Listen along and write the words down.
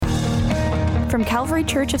From Calvary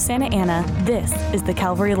Church of Santa Ana, this is the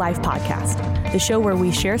Calvary Life Podcast, the show where we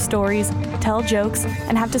share stories, tell jokes,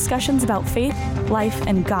 and have discussions about faith, life,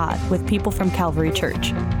 and God with people from Calvary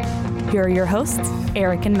Church. Here are your hosts,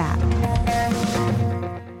 Eric and Matt.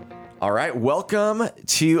 All right, welcome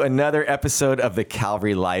to another episode of the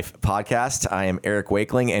Calvary Life Podcast. I am Eric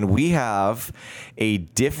Wakeling, and we have a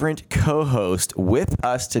different co-host with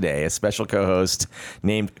us today, a special co-host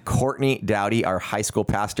named Courtney Dowdy, our high school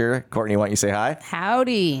pastor. Courtney, why don't you say hi?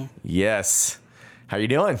 Howdy. Yes. How you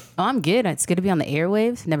doing? Oh, I'm good. It's good to be on the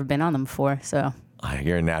airwaves. Never been on them before, so.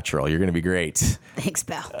 You're a natural. You're going to be great. Thanks,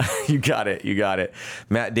 pal. You got it. You got it.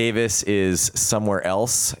 Matt Davis is somewhere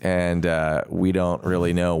else, and we don't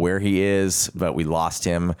really know where he is, but we lost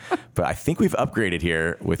him. But I think we've upgraded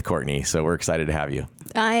here with Courtney, so we're excited to have you.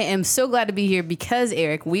 I am so glad to be here because,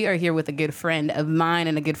 Eric, we are here with a good friend of mine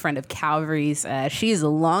and a good friend of Calvary's. She is a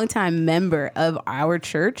longtime member of our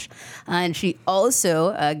church, and she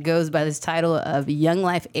also goes by this title of Young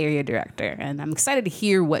Life Area Director. And I'm excited to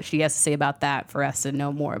hear what she has to say about that for us to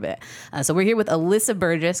know more of it. So we're here with Alyssa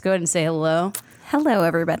Burgess. Go ahead and say hello. Hello,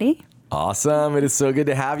 everybody. Awesome. It is so good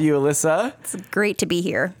to have you, Alyssa. It's great to be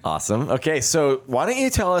here. Awesome. Okay, so why don't you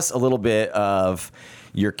tell us a little bit of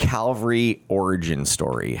your Calvary origin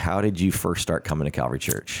story? How did you first start coming to Calvary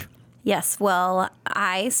Church? Yes, well,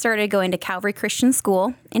 I started going to Calvary Christian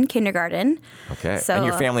School in kindergarten. Okay. So, and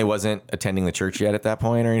your family wasn't attending the church yet at that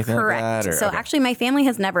point or anything correct. like that? Or, so okay. actually, my family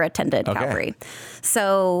has never attended Okay. Calvary.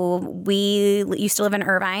 So we used to live in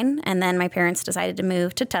Irvine, and then my parents decided to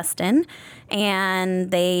move to Tustin, and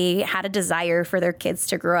they had a desire for their kids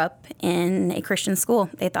to grow up in a Christian school.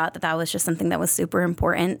 They thought that that was just something that was super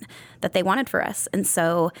important that they wanted for us. And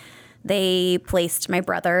so they placed my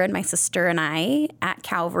brother and my sister and I at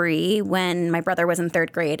Calvary when my brother was in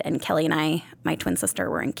third grade and Kelly and I, my twin sister,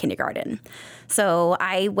 were in kindergarten. So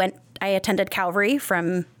I attended Calvary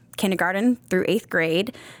from kindergarten through eighth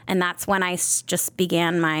grade, and that's when I just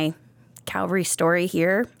began my Calvary story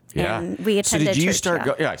here. Yeah. And we attended So did you church,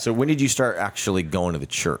 start? So when did you start actually going to the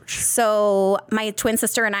church? So my twin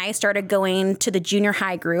sister and I started going to the junior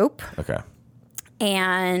high group. Okay.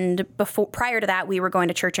 And prior to that, we were going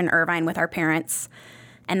to church in Irvine with our parents.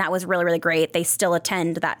 And that was really, really great. They still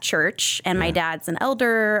attend that church. And my dad's an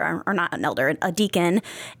elder, or not an elder, a deacon.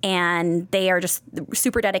 And they are just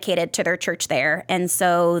super dedicated to their church there. And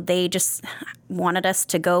so they just wanted us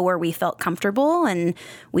to go where we felt comfortable. And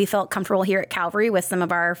we felt comfortable here at Calvary with some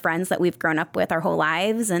of our friends that we've grown up with our whole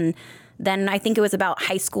lives. And then I think it was about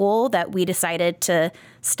high school that we decided to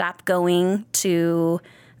stop going to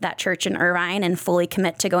that church in Irvine and fully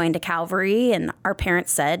commit to going to Calvary. And our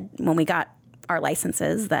parents said when we got our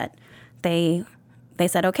licenses that they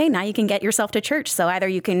said, okay, now you can get yourself to church. So either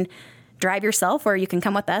you can drive yourself or you can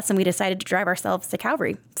come with us. And we decided to drive ourselves to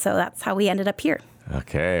Calvary. So that's how we ended up here.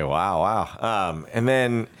 Okay. Wow. And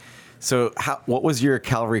then, so what was your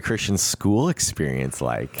Calvary Christian School experience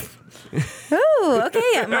like? Oh,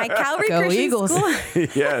 okay. My Calvary Go Christian Eagles. School.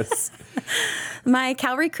 Yes. My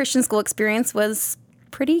Calvary Christian School experience was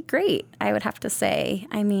pretty great, I would have to say.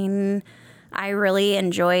 I mean, I really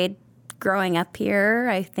enjoyed growing up here.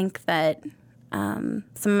 I think that some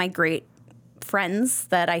of my great friends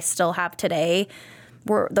that I still have today,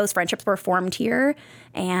 those friendships were formed here.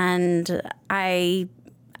 And I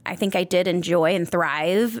think I did enjoy and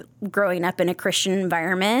thrive growing up in a Christian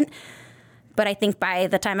environment. But I think by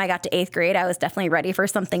the time I got to eighth grade, I was definitely ready for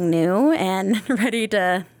something new and ready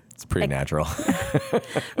to... It's pretty natural.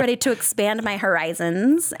 ready to expand my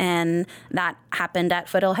horizons, and that happened at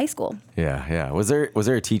Foothill High School. Yeah. Was there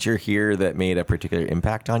a teacher here that made a particular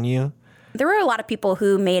impact on you? There were a lot of people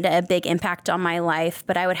who made a big impact on my life,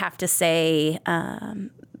 but I would have to say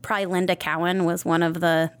probably Linda Cowan was one of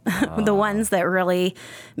the the ones that really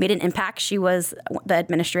made an impact. She was the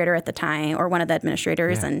administrator at the time, or one of the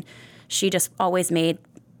administrators, and she just always made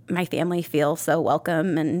my family feel so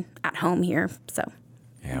welcome and at home here. So.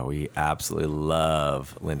 Yeah, we absolutely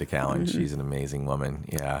love Linda Cowan. Mm-hmm. She's an amazing woman.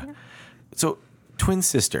 Yeah. So, twin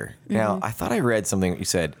sister. Mm-hmm. Now, I thought I read something that you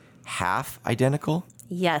said half identical.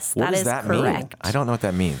 Yes, what that does is that correct. mean? I don't know what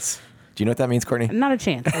that means. Do you know what that means, Courtney? Not a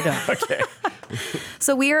chance. I don't. Okay.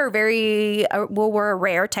 So we are we're a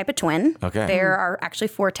rare type of twin. Okay. There are actually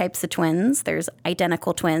 4 types of twins. There's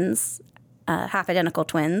identical twins, half identical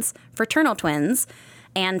twins, fraternal twins,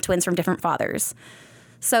 and twins from different fathers.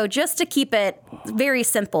 So just to keep it very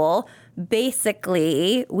simple,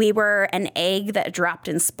 basically, we were an egg that dropped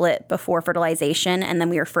and split before fertilization, and then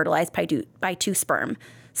we were fertilized by 2 sperm.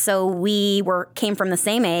 So we came from the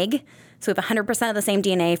same egg, so we have 100% of the same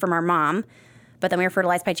DNA from our mom, but then we were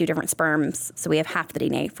fertilized by 2 different sperms, so we have half the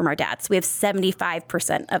DNA from our dad. So we have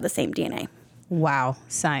 75% of the same DNA. Wow,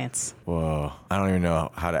 science. Whoa. I don't even know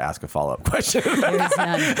how to ask a follow-up question. There's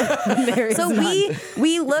none. There is So none.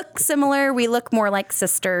 we look similar. We look more like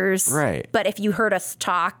sisters. Right. But if you heard us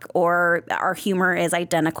talk or our humor is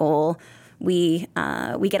identical, we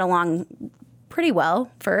get along pretty well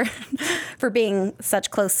for for being such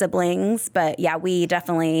close siblings. But yeah, we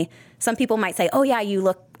definitely, some people might say, oh yeah, you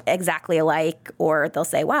look exactly alike, or they'll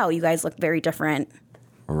say, wow, you guys look very different.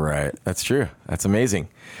 Right. That's true. That's amazing.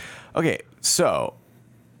 Okay. So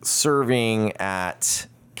serving at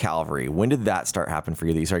Calvary, when did that start happening for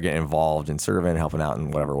you that you started getting involved in serving, helping out in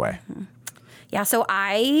whatever way? Yeah, so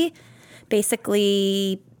I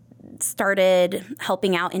basically started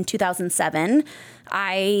helping out in 2007.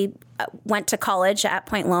 I went to college at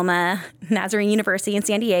Point Loma Nazarene University in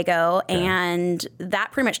San Diego, and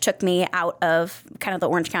that pretty much took me out of kind of the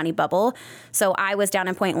Orange County bubble. So I was down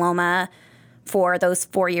in Point Loma for those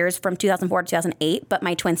 4 years from 2004 to 2008, but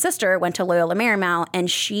my twin sister went to Loyola Marymount, and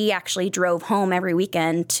she actually drove home every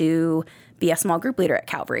weekend to be a small group leader at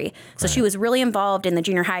Calvary. So she was really involved in the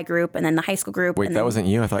junior high group and then the high school group. Wait, and that then, wasn't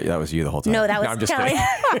you? I thought that was you the whole time. No, that was I'm just Kelly.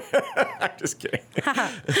 kidding. I'm just kidding.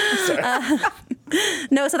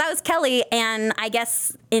 No, so that was Kelly. And I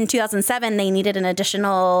guess in 2007, they needed an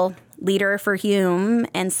additional leader for Hume.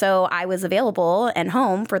 And so I was available and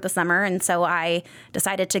home for the summer. And so I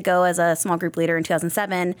decided to go as a small group leader in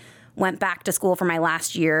 2007, went back to school for my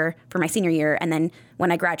last year, for my senior year. And then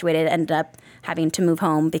when I graduated, ended up having to move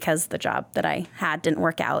home because the job that I had didn't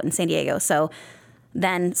work out in San Diego. So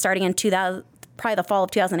then starting in 2000, probably the fall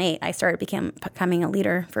of 2008, I started becoming a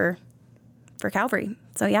leader for Calvary.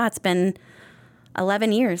 So yeah, it's been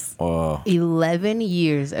 11 years. 11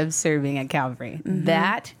 years of serving at Calvary.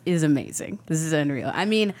 That is amazing. This is unreal. I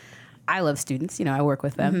mean, I love students, you know, I work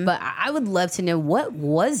with them, but I would love to know, what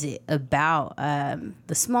was it about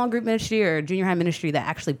the small group ministry or junior high ministry that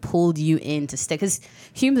actually pulled you in to stay? Because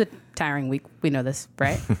Hume's a tiring week. We know this,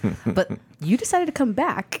 right? But you decided to come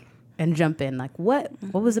back and jump in. Like, what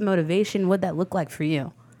was the motivation? What'd that look like for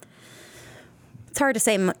you? It's hard to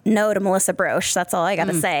say no to Melissa Broche. That's all I got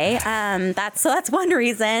to say. That's one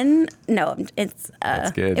reason. No, it's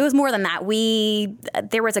That's good. It was more than that.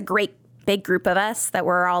 There was a great big group of us that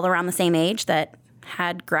were all around the same age that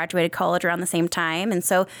had graduated college around the same time, and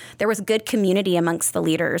so there was good community amongst the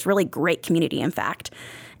leaders. Really great community, in fact.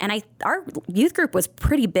 And our youth group was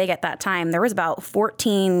pretty big at that time. There was about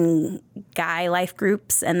 14 guy life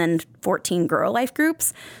groups and then 14 girl life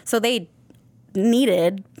groups. So they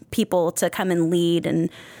needed people to come and lead. And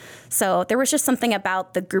so there was just something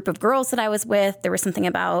about the group of girls that I was with. There was something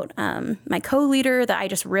about my co-leader that I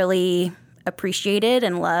just really appreciated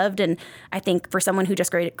and loved. And I think for someone who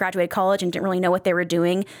just graduated college and didn't really know what they were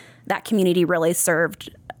doing, that community really served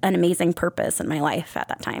an amazing purpose in my life at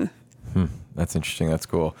that time. That's interesting. That's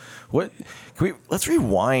cool. Let's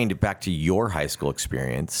rewind back to your high school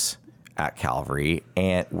experience at Calvary.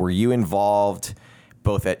 And were you involved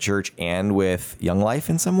both at church and with Young Life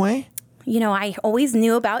in some way? You know, I always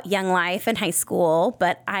knew about Young Life in high school,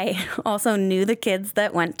 but I also knew the kids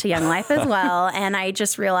that went to Young Life as well. And I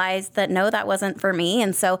just realized that, no, that wasn't for me.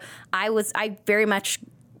 And so I very much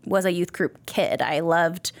was a youth group kid. I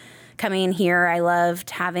loved coming in here. I loved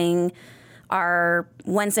having our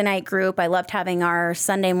Wednesday night group. I loved having our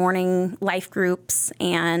Sunday morning life groups,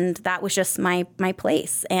 and that was just my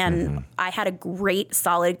place. And I had a great,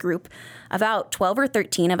 solid group, about 12 or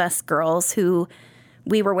 13 of us girls who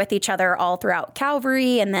we were with each other all throughout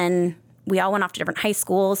Calvary, and then we all went off to different high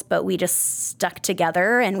schools, but we just stuck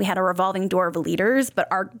together, and we had a revolving door of leaders, but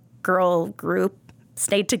our girl group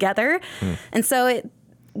stayed together. And so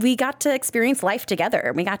we got to experience life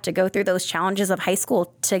together. We got to go through those challenges of high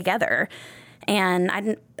school together. And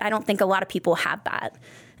I don't think a lot of people have that.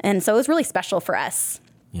 And so it was really special for us.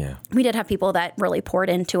 Yeah. We did have people that really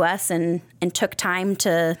poured into us and took time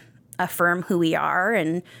to affirm who we are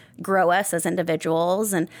and grow us as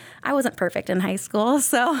individuals. And I wasn't perfect in high school,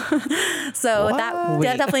 so that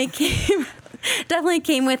definitely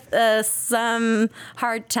came with some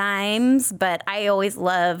hard times. But I always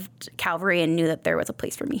loved Calvary and knew that there was a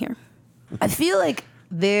place for me here. I feel like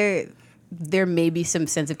there may be some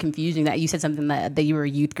sense of confusion that you said something that you were a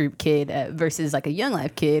youth group kid versus like a Young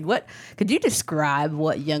Life kid. What could you describe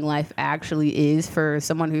what Young Life actually is for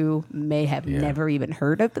someone who may have never even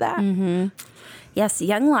heard of that? Yes,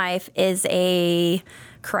 Young Life is a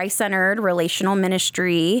Christ-centered relational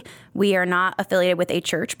ministry. We are not affiliated with a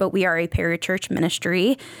church, but we are a parachurch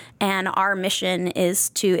ministry. And our mission is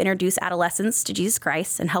to introduce adolescents to Jesus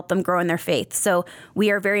Christ and help them grow in their faith. So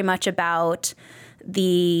we are very much about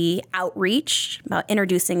the outreach, about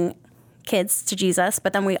introducing kids to Jesus,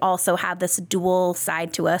 but then we also have this dual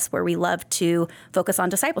side to us where we love to focus on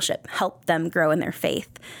discipleship, help them grow in their faith.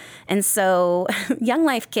 And so Young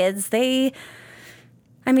Life kids, just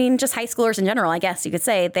high schoolers in general, I guess you could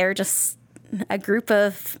say, they're just a group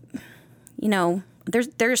of,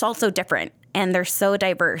 they're also different. And they're so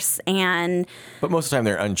diverse. But most of the time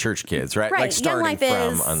they're unchurched kids, right? Right. Like starting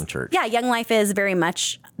from unchurched. Yeah, Young Life is very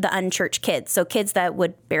much the unchurched kids. So kids that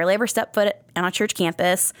would barely ever step foot on a church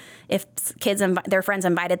campus. If kids their friends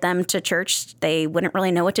invited them to church, they wouldn't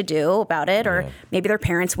really know what to do about it, or maybe their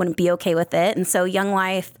parents wouldn't be okay with it. And so Young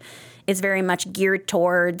Life is very much geared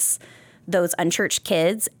towards those unchurched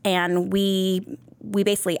kids. And we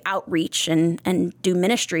basically outreach and do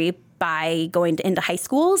ministry by going into high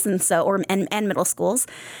schools and middle schools.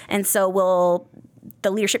 And so the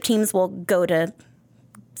leadership teams will go to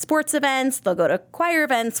sports events, they'll go to choir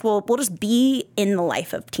events, we'll just be in the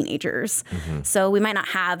life of teenagers. Mm-hmm. So we might not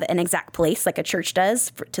have an exact place like a church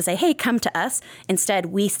does to say, hey, come to us. Instead,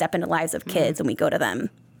 we step into the lives of kids and we go to them.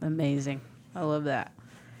 Amazing. I love that.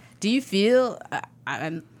 Do you feel,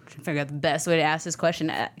 I'm trying to figure out the best way to ask this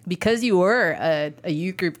question, because you were a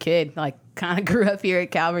youth group kid, like kind of grew up here at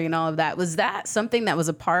Calvary and all of that, was that something that was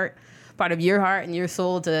a part of your heart and your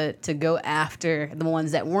soul to go after the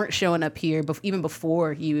ones that weren't showing up here even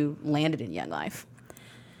before you landed in Young Life?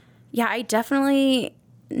 Yeah, I definitely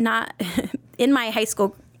not in my high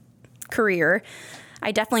school career,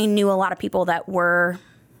 I definitely knew a lot of people that were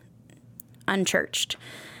unchurched.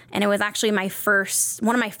 And it was actually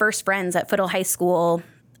one of my first friends at Foothill High School.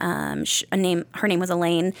 Her name was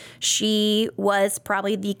Elaine. She was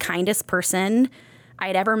probably the kindest person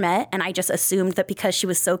I'd ever met, and I just assumed that because she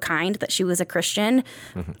was so kind that she was a Christian.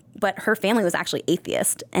 Mm-hmm. But her family was actually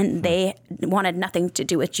atheist, and they wanted nothing to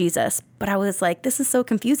do with Jesus. But I was like, this is so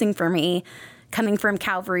confusing for me, coming from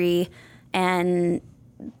Calvary and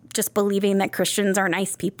just believing that Christians are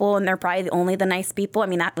nice people, and they're probably only the nice people. I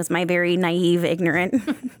mean, that was my very naive, ignorant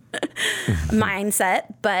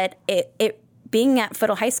mindset. But it being at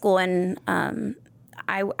Foothill High School, and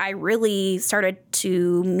I really started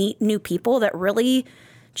to meet new people that really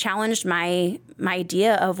challenged my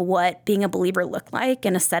idea of what being a believer looked like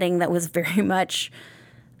in a setting that was very much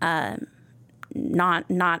not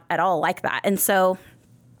at all like that. And so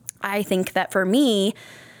I think that for me,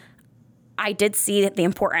 I did see the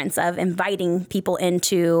importance of inviting people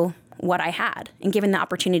into what I had and giving the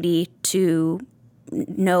opportunity to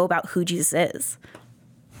know about who Jesus is.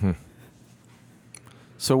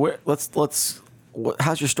 So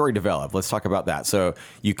how's your story develop? Let's talk about that. So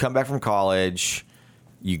you come back from college,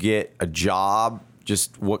 you get a job.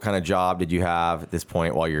 Just what kind of job did you have at this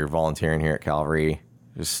point while you're volunteering here at Calvary?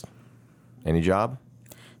 Just any job?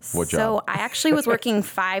 What job? So I actually was working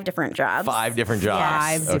 5 different jobs. 5 different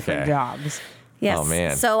jobs. 5 different jobs. Yes. Oh,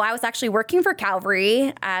 man. So I was actually working for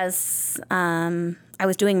Calvary as I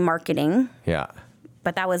was doing marketing. Yeah.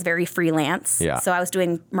 But that was very freelance. Yeah. So I was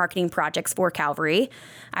doing marketing projects for Calvary.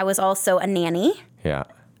 I was also a nanny. Yeah.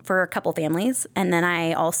 For a couple families. And then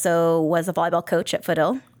I also was a volleyball coach at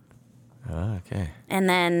Foothill. Oh, okay. And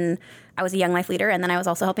then I was a Young Life leader, and then I was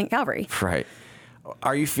also helping at Calvary. Right.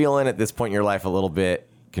 Are you feeling at this point in your life a little bit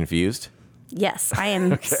confused? Yes, I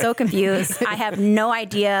am so confused. I have no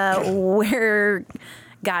idea where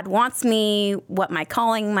God wants me, what my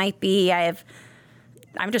calling might be.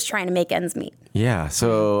 I'm just trying to make ends meet. Yeah.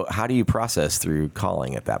 So how do you process through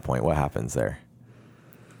calling at that point? What happens there?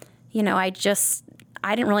 I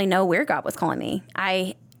didn't really know where God was calling me.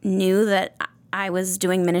 I knew that I was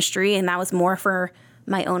doing ministry, and that was more for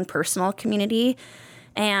my own personal community.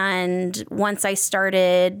 And once I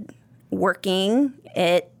started working,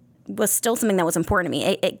 it was still something that was important to me.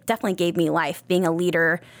 It definitely gave me life, being a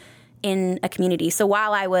leader in a community. So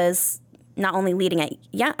while I was not only leading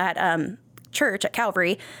at church at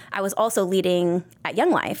Calvary, I was also leading at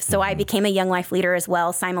Young Life. So I became a Young Life leader as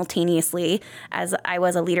well, simultaneously as I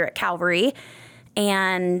was a leader at Calvary.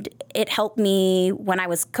 And it helped me when I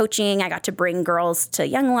was coaching. I got to bring girls to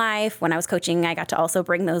Young Life. When I was coaching, I got to also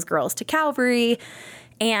bring those girls to Calvary.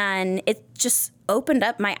 And it just opened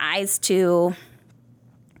up my eyes to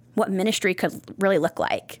what ministry could really look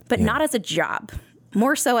like, but not as a job,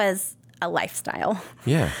 more so as a lifestyle.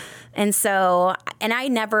 Yeah. And I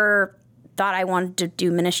never thought I wanted to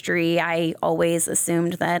do ministry. I always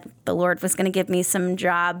assumed that the Lord was going to give me some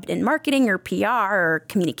job in marketing or PR or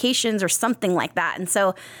communications or something like that. And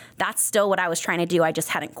so that's still what I was trying to do. I just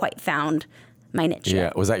hadn't quite found my niche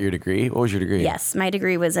yet. Was that your degree? What was your degree? Yes, my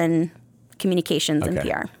degree was in communications and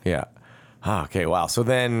PR. Yeah. Oh, okay. Wow. So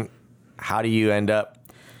then how do you end up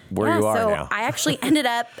where you are so now. I actually ended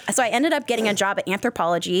up getting a job at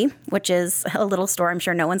Anthropologie, which is a little store I'm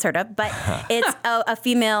sure no one's heard of, but it's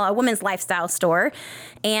a woman's lifestyle store.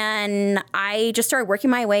 And I just started working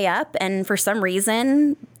my way up. And for some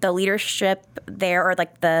reason, the leadership there, or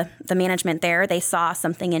like the management there, they saw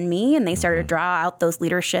something in me and they started to draw out those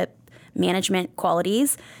leadership management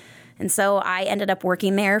qualities. And so I ended up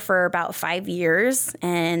working there for about 5 years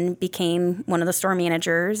and became one of the store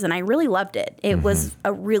managers. And I really loved it. It was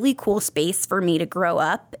a really cool space for me to grow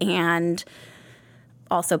up and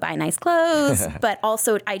also buy nice clothes. But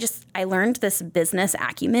also I learned this business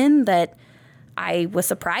acumen that I was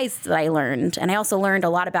surprised that I learned. And I also learned a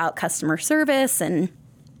lot about customer service and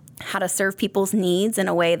how to serve people's needs in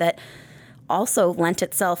a way that also lent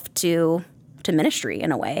itself to ministry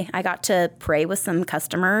in a way. I got to pray with some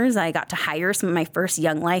customers. I got to hire some of my first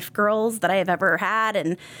Young Life girls that I have ever had.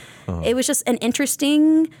 And it was just an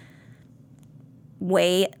interesting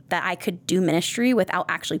way that I could do ministry without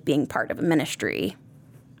actually being part of a ministry.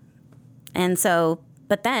 And so,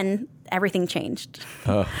 but then everything changed.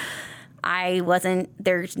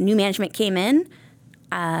 There's new management came in.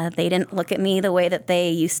 They didn't look at me the way that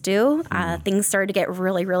they used to. Things started to get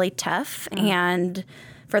really, really tough. And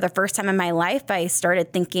for the first time in my life, I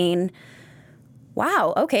started thinking,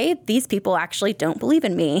 wow, okay, these people actually don't believe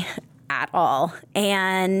in me at all.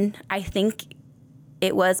 And I think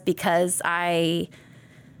it was because not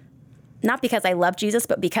because I loved Jesus,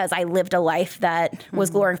 but because I lived a life that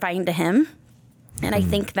was glorifying to him. And I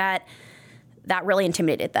think that really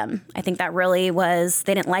intimidated them. I think that really was,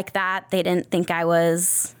 they didn't like that. They didn't think I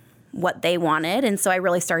was what they wanted. And so I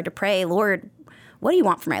really started to pray, Lord, what do you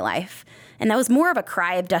want for my life? And that was more of a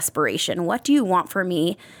cry of desperation. What do you want for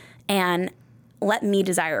me? And let me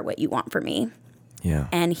desire what you want for me. Yeah.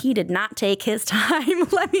 And he did not take his time,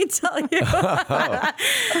 let me tell you.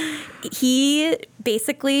 He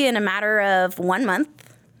basically, in a matter of 1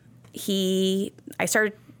 month, I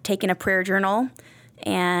started taking a prayer journal.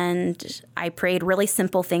 And I prayed really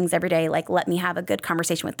simple things every day, like let me have a good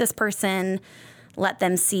conversation with this person. Let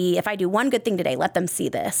them see, if I do one good thing today, let them see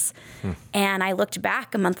this. And I looked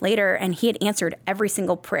back a month later and he had answered every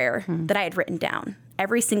single prayer that I had written down.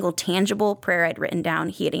 Every single tangible prayer I'd written down,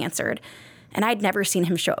 he had answered. And I'd never seen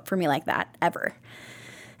him show up for me like that, ever.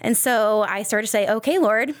 And so I started to say, okay,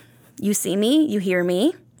 Lord, you see me, you hear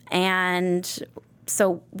me. And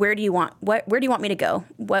so where do you want me to go?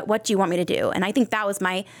 What do you want me to do? And I think that was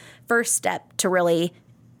my first step to really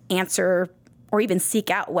answer or even seek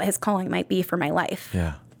out what his calling might be for my life.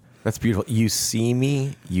 Yeah. That's beautiful. You see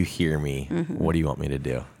me, you hear me. What do you want me to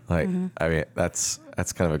do? Like, I mean, that's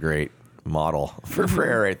kind of a great model for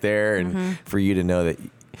prayer right there. And for you to know that,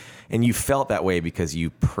 and you felt that way because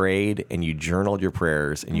you prayed and you journaled your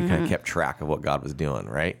prayers and you kind of kept track of what God was doing,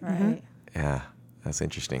 right? Right. Yeah. That's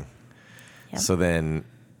interesting. Yep. So then,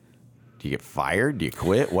 do you get fired? Do you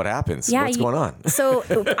quit? What happens? Yeah, What's going on? So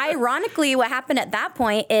ironically, what happened at that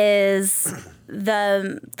point is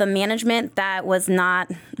the management that was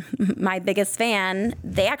not my biggest fan,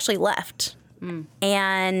 they actually left.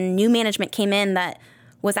 And new management came in that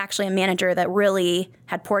was actually a manager that really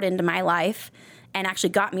had poured into my life and actually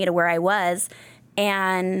got me to where I was.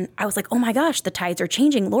 And I was like, oh my gosh, the tides are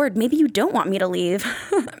changing. Lord, maybe you don't want me to leave.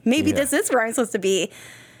 Maybe this is where I'm supposed to be.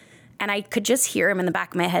 And I could just hear him in the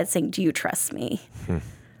back of my head saying, do you trust me?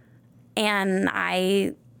 And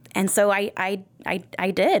so I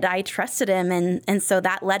did. I trusted him. And so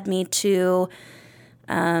that led me to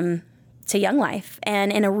Young Life.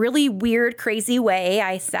 And in a really weird, crazy way,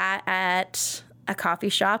 I sat at a coffee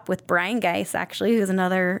shop with Brian Geis, actually, who's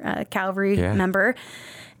another Calvary member.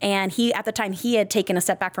 And at the time, he had taken a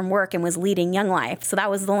step back from work and was leading Young Life. So that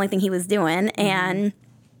was the only thing he was doing. And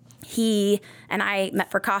he and I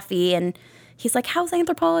met for coffee, and he's like, how's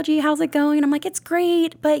Anthropologie? How's it going? And I'm like, it's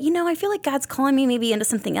great. But, I feel like God's calling me maybe into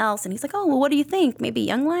something else. And he's like, oh, well, what do you think? Maybe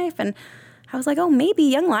Young Life? And I was like, oh, maybe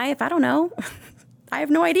Young Life. I don't know. I have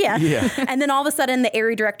no idea. Yeah. And then all of a sudden, the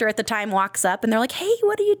area director at the time walks up, and they're like, hey,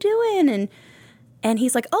 what are you doing? And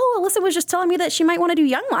he's like, oh, Alyssa was just telling me that she might want to do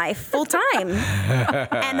Young Life full time.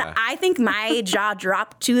 And I think my jaw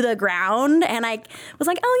dropped to the ground. And I was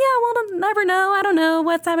like, oh, yeah, well, never know. I don't know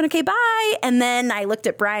what's happening. Okay, bye. And then I looked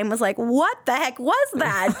at Brian and was like, what the heck was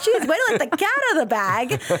that? Jeez, way to let the cat out of the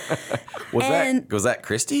bag. Was that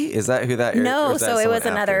Christy? Is that who that is? No, so it was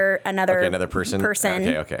another person.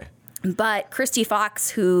 Okay. But Christy Fox,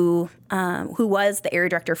 who was the area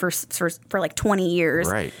director for like 20 years,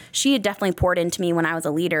 right. She had definitely poured into me when I was a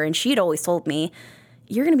leader, and she had always told me,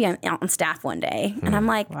 you're going to be on staff one day. And I'm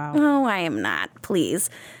like, oh, I am not. Please.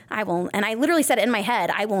 I will. And I literally said it in my head,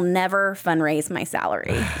 I will never fundraise my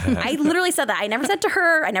salary. I literally said that. I never said to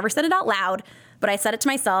her. I never said it out loud, but I said it to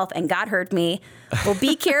myself, and God heard me. Well,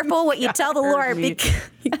 be careful what you tell the Lord. Be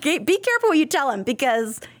careful what you tell him,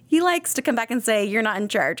 because he likes to come back and say, you're not in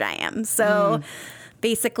charge. I am. So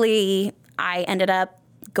basically, I ended up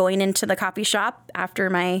going into the coffee shop after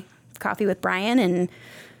my coffee with Brian, and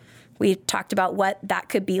we talked about what that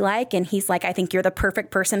could be like. And he's like, I think you're the perfect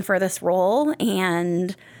person for this role.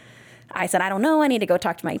 And I said, I don't know. I need to go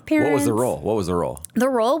talk to my parents. What was the role? What was the role? The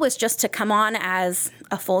role was just to come on as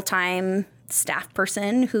a full-time staff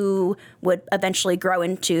person who would eventually grow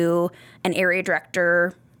into an area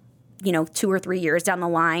director, 2 or 3 years down the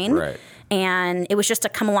line. Right. And it was just to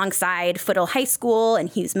come alongside Foothill High School and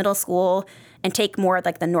Hughes Middle School and take more of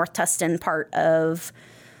like the North Tustin part of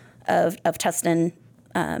Tustin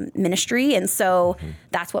ministry. And so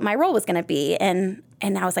that's what my role was going to be. And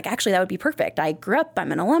I was like, actually, that would be perfect. I grew up,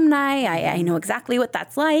 I'm an alumni. I know exactly what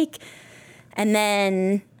that's like. And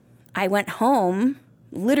then I went home,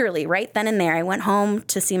 literally right then and there. I went home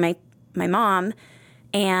to see my mom,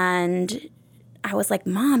 and I was like,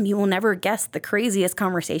 Mom, you will never guess the craziest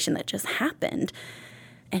conversation that just happened.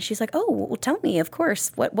 And she's like, oh, well, tell me, of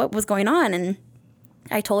course, what was going on? And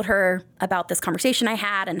I told her about this conversation I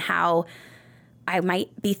had and how I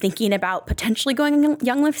might be thinking about potentially going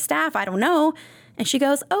Young Life staff. I don't know. And she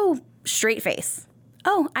goes, oh, straight face.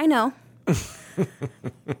 Oh, I know.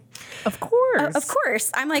 Of course. Of course.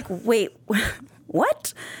 I'm like, wait,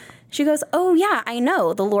 what? She goes, oh, yeah, I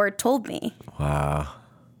know. The Lord told me. Wow.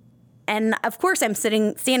 And of course, I'm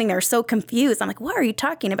standing there so confused. I'm like, what are you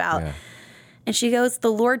talking about? Yeah. And she goes,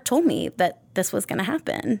 the Lord told me that this was going to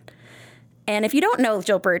happen. And if you don't know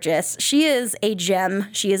Jill Burgess, she is a gem.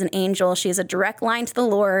 She is an angel. She has a direct line to the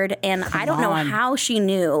Lord. And I don't know how she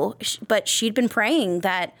knew, but she'd been praying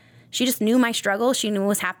that she just knew my struggle. She knew what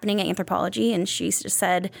was happening at Anthropology. And she just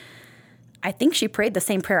said, I think she prayed the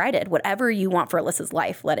same prayer I did. Whatever you want for Alyssa's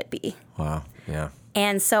life, let it be. Wow. Yeah.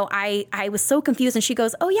 And so I was so confused. And she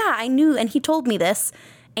goes, oh, yeah, I knew. And he told me this.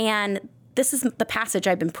 And this is the passage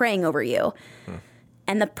I've been praying over you.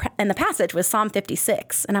 And the passage was Psalm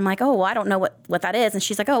 56. And I'm like, oh, well, I don't know what that is. And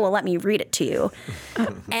she's like, oh, well, let me read it to you.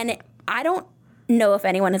 And I don't know if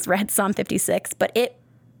anyone has read Psalm 56, but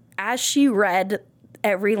as she read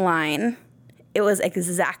every line, it was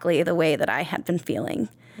exactly the way that I had been feeling.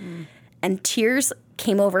 And tears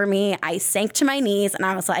came over me. I sank to my knees and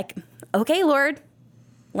I was like, okay, Lord,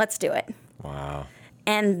 let's do it. Wow.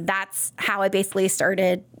 And that's how I basically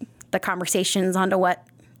started the conversations onto what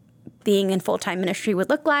being in full-time ministry would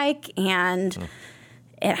look like. And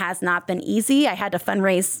it has not been easy. I had to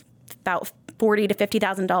fundraise about $40,000 to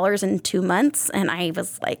 $50,000 in 2 months. And I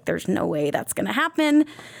was like, there's no way that's going to happen.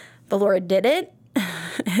 The Lord did it.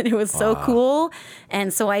 And it was so cool.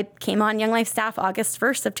 And so I came on Young Life staff August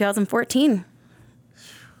 1st of 2014.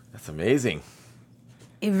 That's amazing.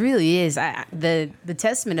 It really is. The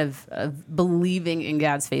testament of believing in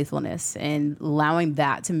God's faithfulness and allowing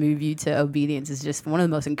that to move you to obedience is just one of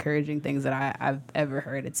the most encouraging things that I've ever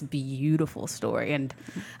heard. It's a beautiful story. And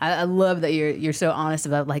I love that you're so honest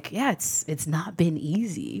about, like, yeah, it's not been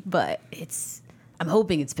easy, but I'm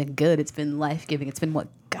hoping it's been good. It's been life-giving. It's been what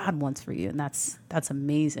God wants for you. And that's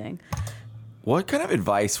amazing. What kind of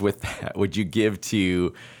advice with that would you give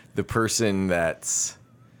to the person that's,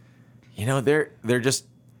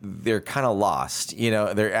 they're kind of lost,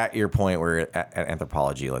 they're at your point where at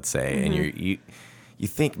Anthropology, let's say, and you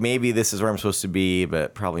think maybe this is where I'm supposed to be,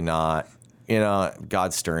 but probably not,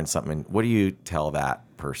 God's stirring something. What do you tell that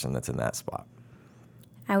person that's in that spot?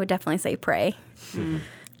 I would definitely say pray.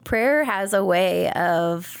 Prayer has a way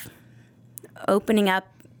of opening up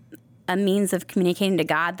a means of communicating to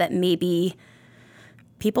God that maybe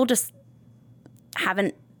people just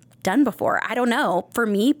haven't done before. I don't know. For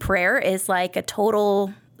me, prayer is like a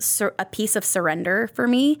piece of surrender for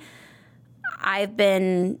me. I've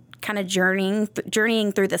been kind of journeying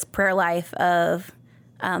through this prayer life of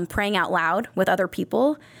praying out loud with other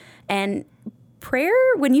people. And prayer,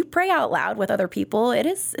 when you pray out loud with other people,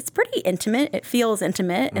 it's pretty intimate. It feels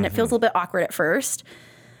intimate, and it feels a little bit awkward at first.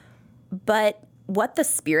 But what the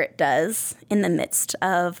Spirit does in the midst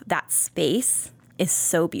of that space is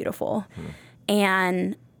so beautiful.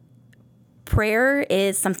 And prayer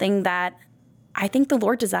is something that I think the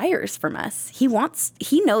Lord desires from us. He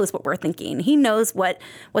knows what we're thinking. He knows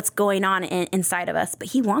what's going on inside of us, but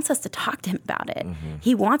he wants us to talk to him about it.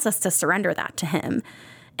 He wants us to surrender that to him.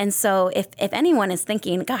 And so if anyone is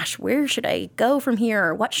thinking, gosh, where should I go from here?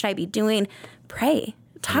 Or what should I be doing? Pray.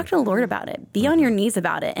 Talk to the Lord about it. Be on your knees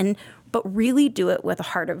about it and but really do it with a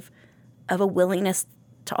heart of a willingness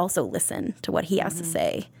to also listen to what he has to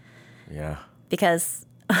say. Yeah. Because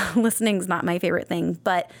listening's not my favorite thing,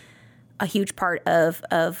 but a huge part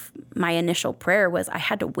of my initial prayer was I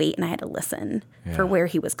had to wait and I had to listen for where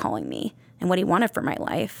he was calling me and what he wanted for my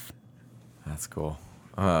life. That's cool.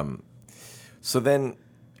 So then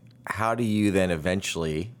how do you then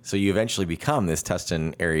eventually become this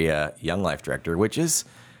Tustin area Young Life director, which is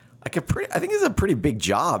like I think it's a pretty big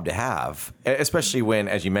job to have, especially when,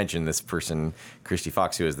 as you mentioned, this person, Christy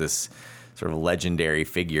Fox, who is this sort of legendary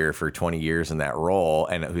figure for 20 years in that role,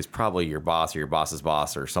 and who's probably your boss or your boss's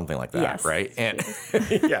boss or something like that, yes. right? And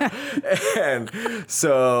yeah, and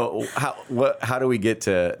so how do we get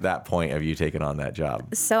to that point of you taking on that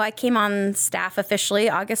job? So I came on staff officially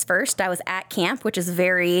August 1st. I was at camp, which is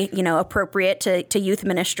very, appropriate to youth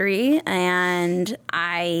ministry, and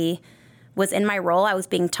I was in my role. I was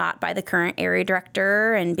being taught by the current area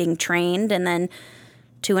director and being trained, and then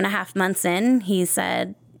 2.5 months in, he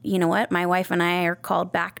said, you know what, my wife and I are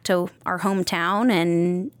called back to our hometown,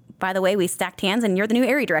 and by the way, we stacked hands and you're the new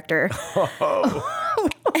area director. Oh.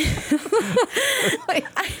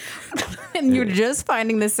 And you're just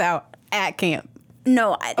finding this out at camp?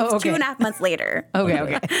 No, it's 2.5 months later.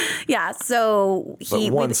 Okay. Yeah, so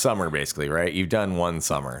But summer, basically, right? You've done one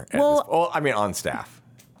summer. On staff.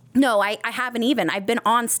 No, I haven't even. I've been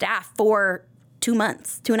on staff for 2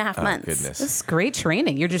 months, 2.5 months. Goodness. This is great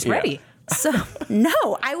training. You're just ready. So, no,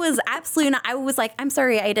 I was absolutely not. I was like, I'm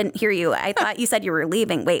sorry, I didn't hear you. I thought you said you were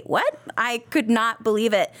leaving. Wait, what? I could not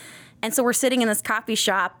believe it. And so we're sitting in this coffee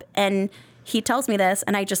shop, and he tells me this,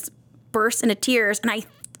 and I just burst into tears. And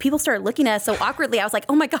people started looking at us so awkwardly. I was like,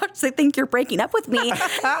 oh my gosh, they think you're breaking up with me.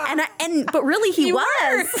 But really, he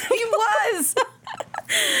was. He was.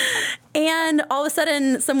 And all of a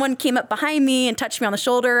sudden, someone came up behind me and touched me on the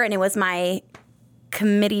shoulder, and it was my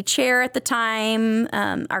committee chair at the time.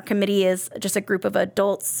 Our committee is just a group of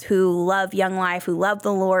adults who love Young Life, who love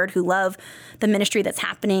the Lord, who love the ministry that's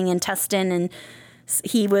happening in Tustin, and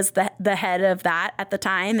he was the head of that at the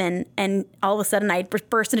time. And all of a sudden, I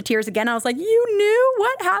burst into tears again. I was like, you knew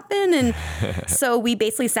what happened? And so we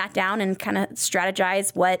basically sat down and kind of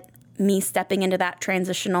strategized what me stepping into that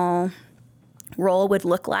transitional role would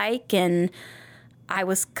look like. And I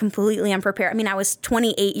was completely unprepared. I mean, I was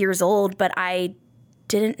 28 years old, but I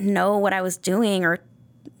didn't know what I was doing,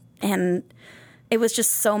 and it was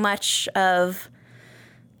just so much of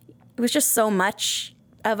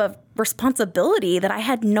a responsibility that I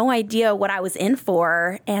had no idea what I was in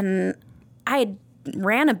for. And I had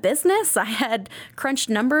ran a business, I had crunched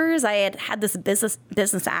numbers, I had this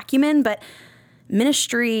business acumen, but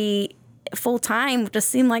ministry full time just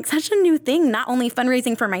seemed like such a new thing. Not only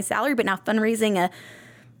fundraising for my salary, but now fundraising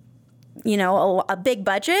a big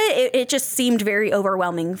budget. It just seemed very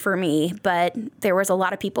overwhelming for me, but there was a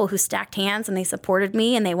lot of people who stacked hands and they supported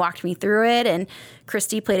me and they walked me through it. And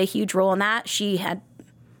Christy played a huge role in that. She had,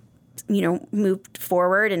 moved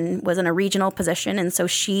forward and was in a regional position. And so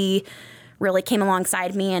she really came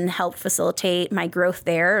alongside me and helped facilitate my growth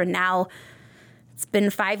there. And now it's been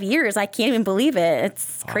 5 years. I can't even believe it.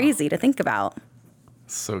 It's crazy to think about.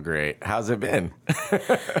 So great. How's it been?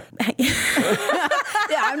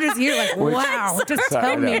 Yeah, I'm just here like, wow, just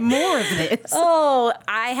tell me more of this. Oh,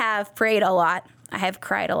 I have prayed a lot. I have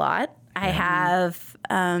cried a lot. I have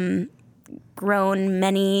grown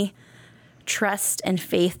many trust and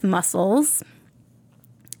faith muscles.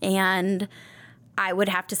 And I would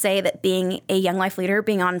have to say that being a Young Life leader,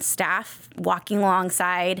 being on staff, walking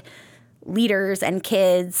alongside leaders and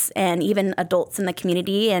kids and even adults in the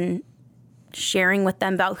community and sharing with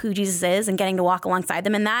them about who Jesus is and getting to walk alongside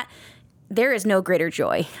them in that, there is no greater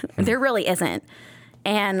joy. There really isn't.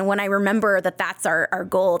 And when I remember that that's our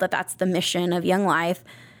goal, that that's the mission of Young Life,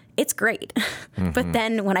 it's great. Mm-hmm. But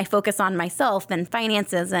then when I focus on myself and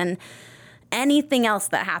finances and anything else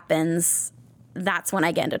that happens, that's when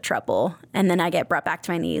I get into trouble. And then I get brought back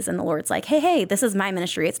to my knees and the Lord's like, hey, this is my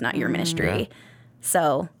ministry. It's not your ministry. Yeah.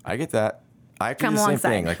 So I get that. I have to do the same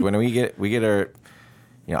thing. Like when we get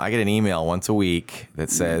I get an email once a week that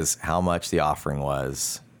says how much the offering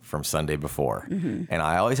was from Sunday before. Mm-hmm. And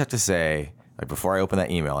I always have to say, like before I open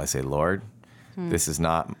that email, I say, Lord, this is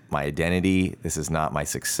not my identity. This is not my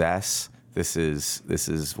success. This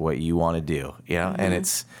is what you want to do. And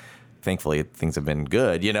it's, thankfully things have been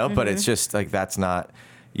good, but it's just like, that's not,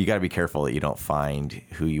 you got to be careful that you don't find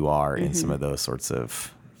who you are in some of those sorts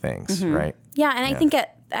of things. Right. Yeah. And I think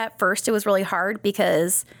at first it was really hard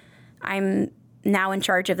because I'm now in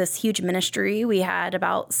charge of this huge ministry. We had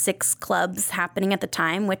about 6 clubs happening at the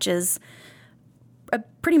time, which is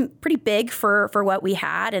pretty big for what we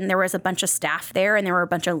had. And there was a bunch of staff there, and there were a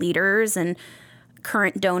bunch of leaders and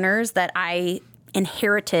current donors that I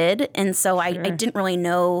inherited. And so I didn't really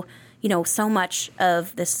know, so much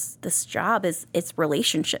of this job it's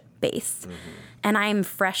relationship based. Mm-hmm. And I'm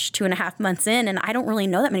fresh 2.5 months in, and I don't really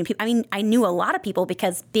know that many people. I mean, I knew a lot of people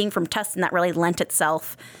because being from Tustin, that really lent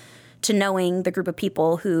itself to knowing the group of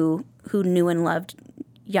people who knew and loved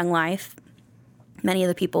Young Life. Many of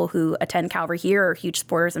the people who attend Calvary here are huge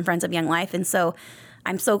supporters and friends of Young Life. And so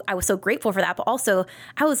I was so grateful for that. But also,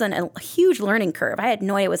 I was on a huge learning curve. I had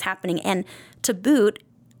no idea what was happening. And to boot,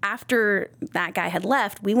 after that guy had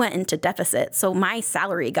left, we went into deficit. So my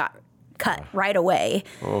salary got cut right away.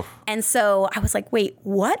 Oh. And so I was like, wait,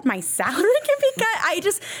 what? My salary can be cut? I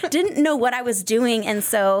just didn't know what I was doing. And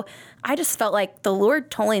so I just felt like the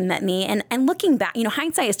Lord totally met me. And looking back,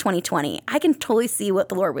 hindsight is 20/20. I can totally see what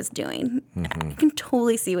the Lord was doing. Mm-hmm. I can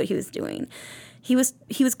totally see what he was doing. He was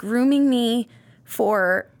grooming me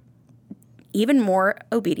for even more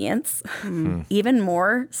obedience, even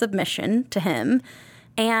more submission to him.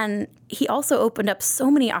 And he also opened up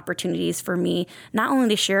so many opportunities for me, not only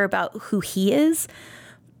to share about who he is,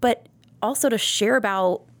 but also to share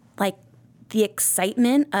about like the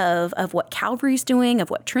excitement of what Calvary's doing, of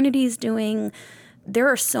what Trinity's doing. There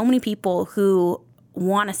are so many people who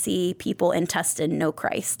want to see people in Tustin know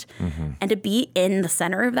Christ. Mm-hmm. And to be in the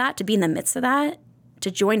center of that, to be in the midst of that,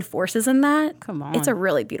 to join forces in that, come on, it's a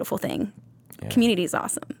really beautiful thing. Yeah. Community is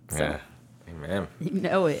awesome. So. Yeah. Amen. You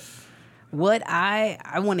know it. What I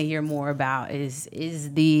want to hear more about is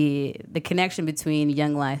the connection between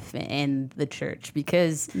Young Life and the church,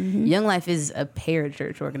 because Young Life is a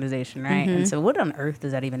parachurch organization, right? And so what on earth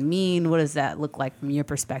does that even mean? What does that look like from your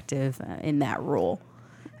perspective in that role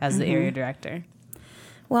as the area director?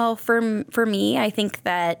 Well, for me, I think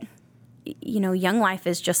that, Young Life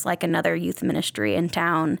is just like another youth ministry in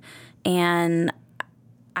town. And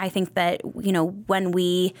I think that, when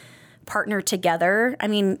we partner together, I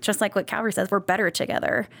mean, just like what Calvary says, we're better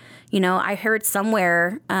together. I heard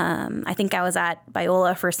somewhere, I think I was at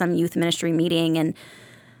Biola for some youth ministry meeting, and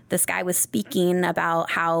this guy was speaking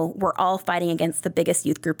about how we're all fighting against the biggest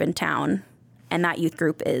youth group in town, and that youth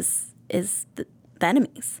group is the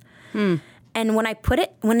enemies. And when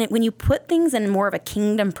when you put things in more of a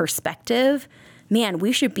kingdom perspective, man,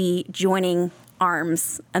 we should be joining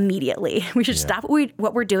arms immediately. We should stop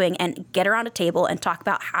what we're doing and get around a table and talk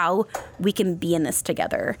about how we can be in this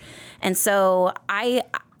together. And so I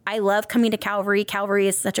love coming to Calvary. Calvary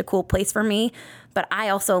is such a cool place for me, but I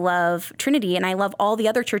also love Trinity, and I love all the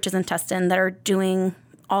other churches in Tustin that are doing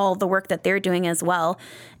all the work that they're doing as well.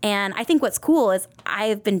 And I think what's cool is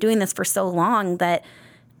I've been doing this for so long that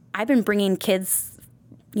I've been bringing kids,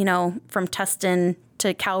 from Tustin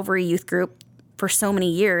to Calvary Youth Group for so many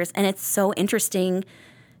years. And it's so interesting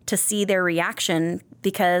to see their reaction,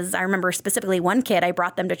 because I remember specifically one kid, I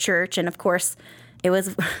brought them to church, and of course it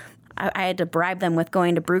was, I had to bribe them with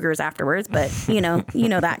going to Bruegger's afterwards, but you know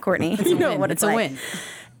that, Courtney. You know what it's like. A win.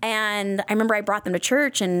 And I remember I brought them to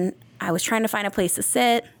church, and I was trying to find a place to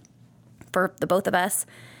sit for the both of us.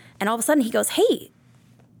 And all of a sudden he goes, hey,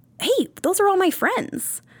 those are all my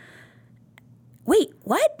friends. Wait,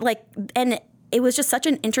 what? And it was just such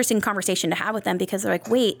an interesting conversation to have with them, because they're like,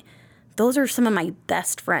 wait, those are some of my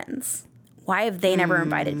best friends. Why have they never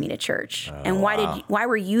invited me to church? And why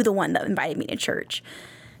were you the one that invited me to church?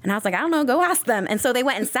 And I was like, I don't know, go ask them. And so they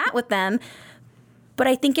went and sat with them. But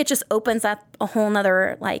I think it just opens up a whole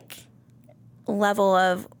nother level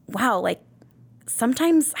of, wow,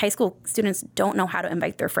 sometimes high school students don't know how to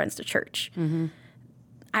invite their friends to church. Mm-hmm.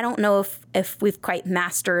 I don't know if we've quite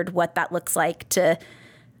mastered what that looks like to,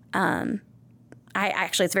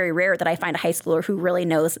 it's very rare that I find a high schooler who really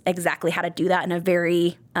knows exactly how to do that in a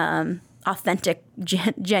very authentic,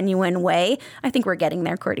 genuine way. I think we're getting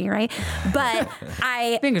there, Courtney, right? But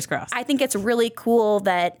fingers crossed. I think it's really cool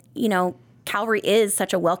that, Calvary is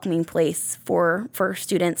such a welcoming place for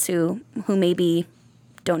students who maybe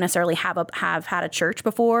don't necessarily have had a church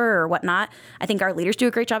before or whatnot. I think our leaders do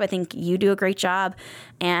a great job. I think you do a great job.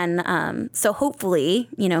 And so hopefully,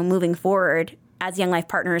 moving forward as Young Life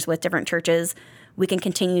partners with different churches, we can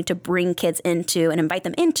continue to bring kids into and invite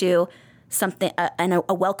them into something,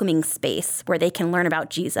 a welcoming space where they can learn about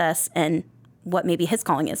Jesus and what maybe his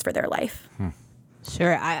calling is for their life.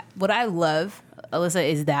 Sure. What I love, Alyssa,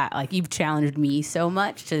 is that you've challenged me so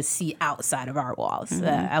much to see outside of our walls,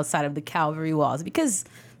 outside of the Calvary walls, because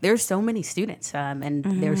there's so many students, and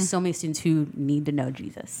there's so many students who need to know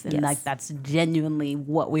Jesus, and that's genuinely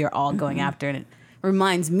what we are all going after. And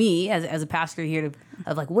reminds me as a pastor here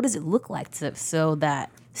of like, what does it look like so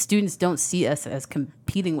that students don't see us as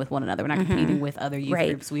competing with one another. We're not competing with other youth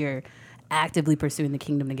groups. We are actively pursuing the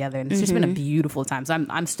kingdom together. And it's just been a beautiful time. So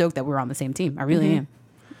I'm stoked that we're on the same team. I really am.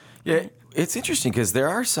 Yeah, it's interesting because there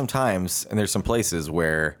are some times and there's some places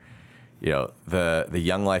where, the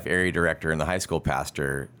Young Life area director and the high school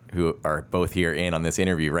pastor, who are both here and on this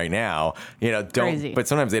interview right now, don't. Crazy. But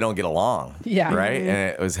sometimes they don't get along. Yeah. Right.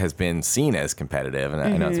 And it has been seen as competitive, and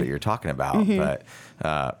I know that's what you're talking about. But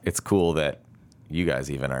it's cool that you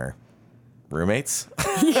guys even are roommates.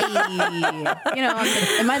 Am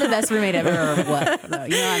I the best roommate ever or what? No,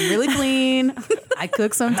 I'm really clean. I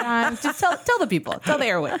cook sometimes. Just tell the people. Tell the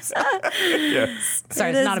airwaves. Yes. Sorry,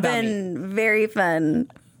 It it's not about has me. been very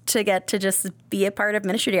fun to get to just be a part of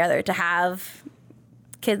ministry together, to have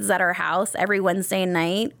kids at our house every Wednesday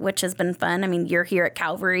night, which has been fun. I mean, you're here at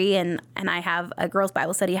Calvary, and I have a girls'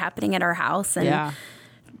 Bible study happening at our house. And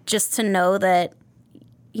just to know that,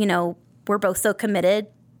 we're both so committed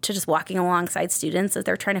to just walking alongside students as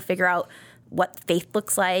they're trying to figure out what faith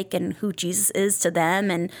looks like and who Jesus is to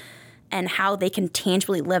them, and how they can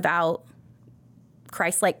tangibly live out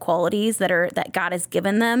Christ-like qualities that God has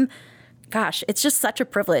given them. Gosh, it's just such a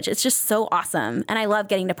privilege. It's just so awesome. And I love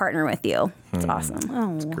getting to partner with you. It's awesome.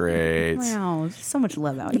 Oh, Great. wow. There's so much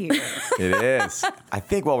love out here. It is. I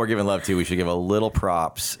think while we're giving love too, we should give a little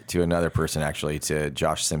props to another person, actually, to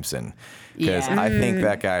Josh Simpson. Because Yeah. I think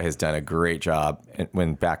that guy has done a great job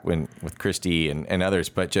when with Christy and others,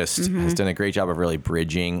 but just has done a great job of really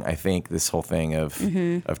bridging, I think, this whole thing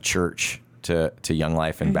of church to Young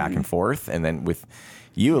Life and back and forth. And then with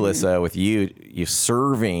you, Alyssa, with you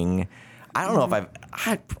serving, I don't know if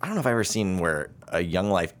I've ever seen where a Young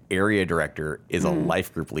Life area director is a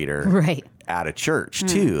life group leader Right. at a church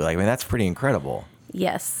too. Like, I mean, that's pretty incredible.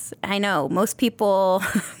 Yes, I know. Most people,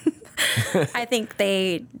 I think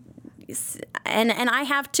and I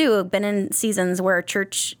have too, been in seasons where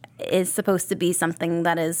church is supposed to be something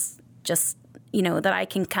that is just, that I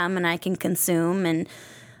can come and I can consume, and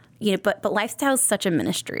but lifestyle is such a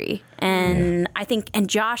ministry. And I think, and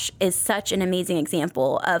Josh is such an amazing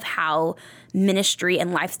example of how ministry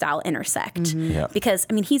and lifestyle intersect. Yeah. Because,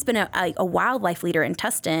 I mean, he's been a wildlife leader in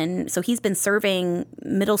Tustin. So he's been serving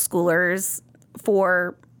middle schoolers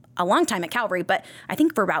for a long time at Calvary, but I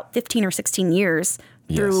think for about 15 or 16 years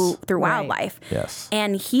through Right. wildlife. Yes.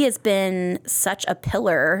 And he has been such a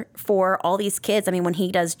pillar for all these kids. I mean, when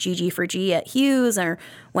he does GG4G at Hughes, or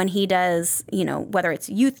when he does, whether it's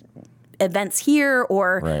youth events here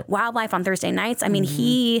or wildlife on Thursday nights, I mean,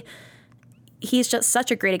 he's just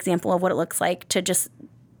such a great example of what it looks like to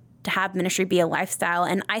have ministry be a lifestyle.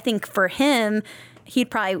 And I think for him,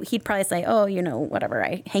 he'd probably say, oh, whatever,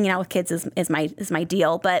 hanging out with kids is my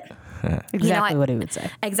deal. But Exactly what he would say.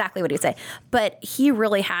 Exactly what he'd say. But he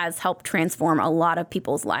really has helped transform a lot of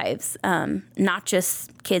people's lives, not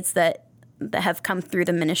just kids that have come through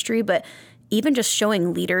the ministry, but even just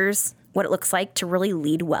showing leaders what it looks like to really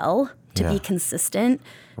lead well, to be consistent,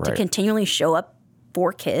 to continually show up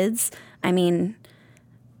for kids. I mean,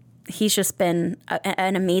 he's just been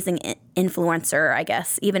an amazing influencer, I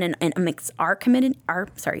guess, even amidst our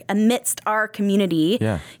community.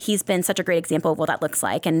 Yeah. He's been such a great example of what that looks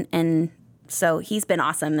like. And so he's been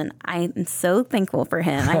awesome. And I'm so thankful for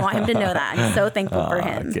him. I want him to know that. I'm so thankful for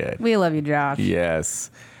him. Good. We love you, Josh.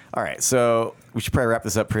 Yes. All right. So we should probably wrap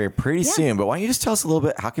this up pretty soon. But why don't you just tell us a little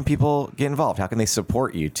bit, how can people get involved? How can they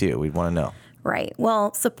support you too? We'd want to know. Right.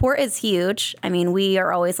 Well, support is huge. I mean, we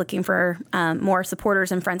are always looking for more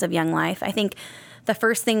supporters and friends of Young Life. I think the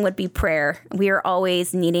first thing would be prayer. We are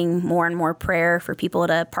always needing more and more prayer for people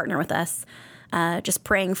to partner with us. Just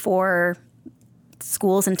praying for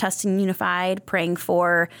schools in Tustin Unified, praying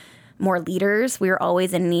for more leaders. We are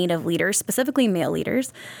always in need of leaders, specifically male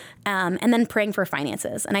leaders. And then praying for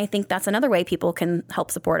finances. And I think that's another way people can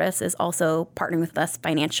help support us, is also partnering with us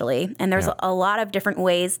financially. And there's a lot of different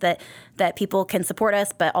ways that people can support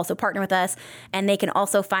us, but also partner with us. And they can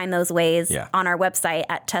also find those ways on our website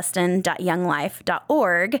at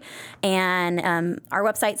tustin.younglife.org. And our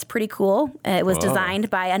website's pretty cool. It was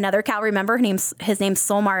designed by another Calvary member. His name's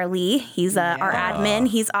Solmar Lee. He's our admin.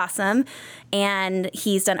 He's awesome. And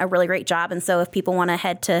he's done a really great job. And so if people want to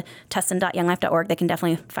head to tustin.younglife.org, they can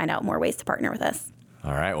definitely find out more ways to partner with us.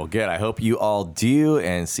 All right. Well, good. I hope you all do,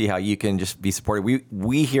 and see how you can just be supported.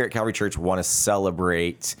 We here at Calvary Church want to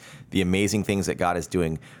celebrate the amazing things that God is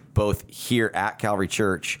doing, both here at Calvary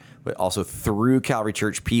Church, but also through Calvary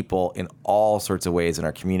Church people in all sorts of ways in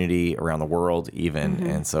our community, around the world even.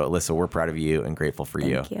 And so, Alyssa, we're proud of you and grateful for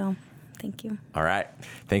you. Thank you. Thank you. All right.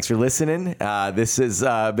 Thanks for listening. This has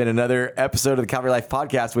been another episode of the Calvary Life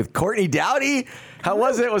Podcast with Courtney Dowdy. How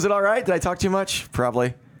was it? Was it all right? Did I talk too much?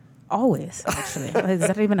 Probably. Always, actually. Is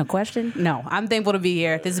that even a question? No, I'm thankful to be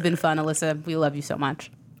here. This has been fun, Alyssa. We love you so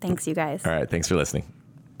much. Thanks, you guys. All right. Thanks for listening.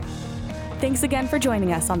 Thanks again for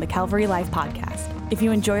joining us on the Calvary Life Podcast. If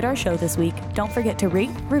you enjoyed our show this week, don't forget to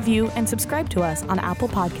rate, review, and subscribe to us on Apple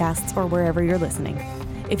Podcasts or wherever you're listening.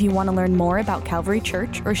 If you want to learn more about Calvary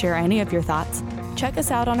Church or share any of your thoughts, check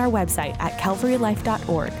us out on our website at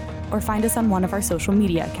calvarylife.org or find us on one of our social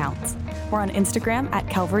media accounts. We're on Instagram at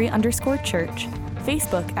Calvary_Church,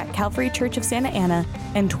 Facebook at Calvary Church of Santa Ana,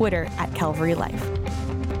 and Twitter at Calvary Life.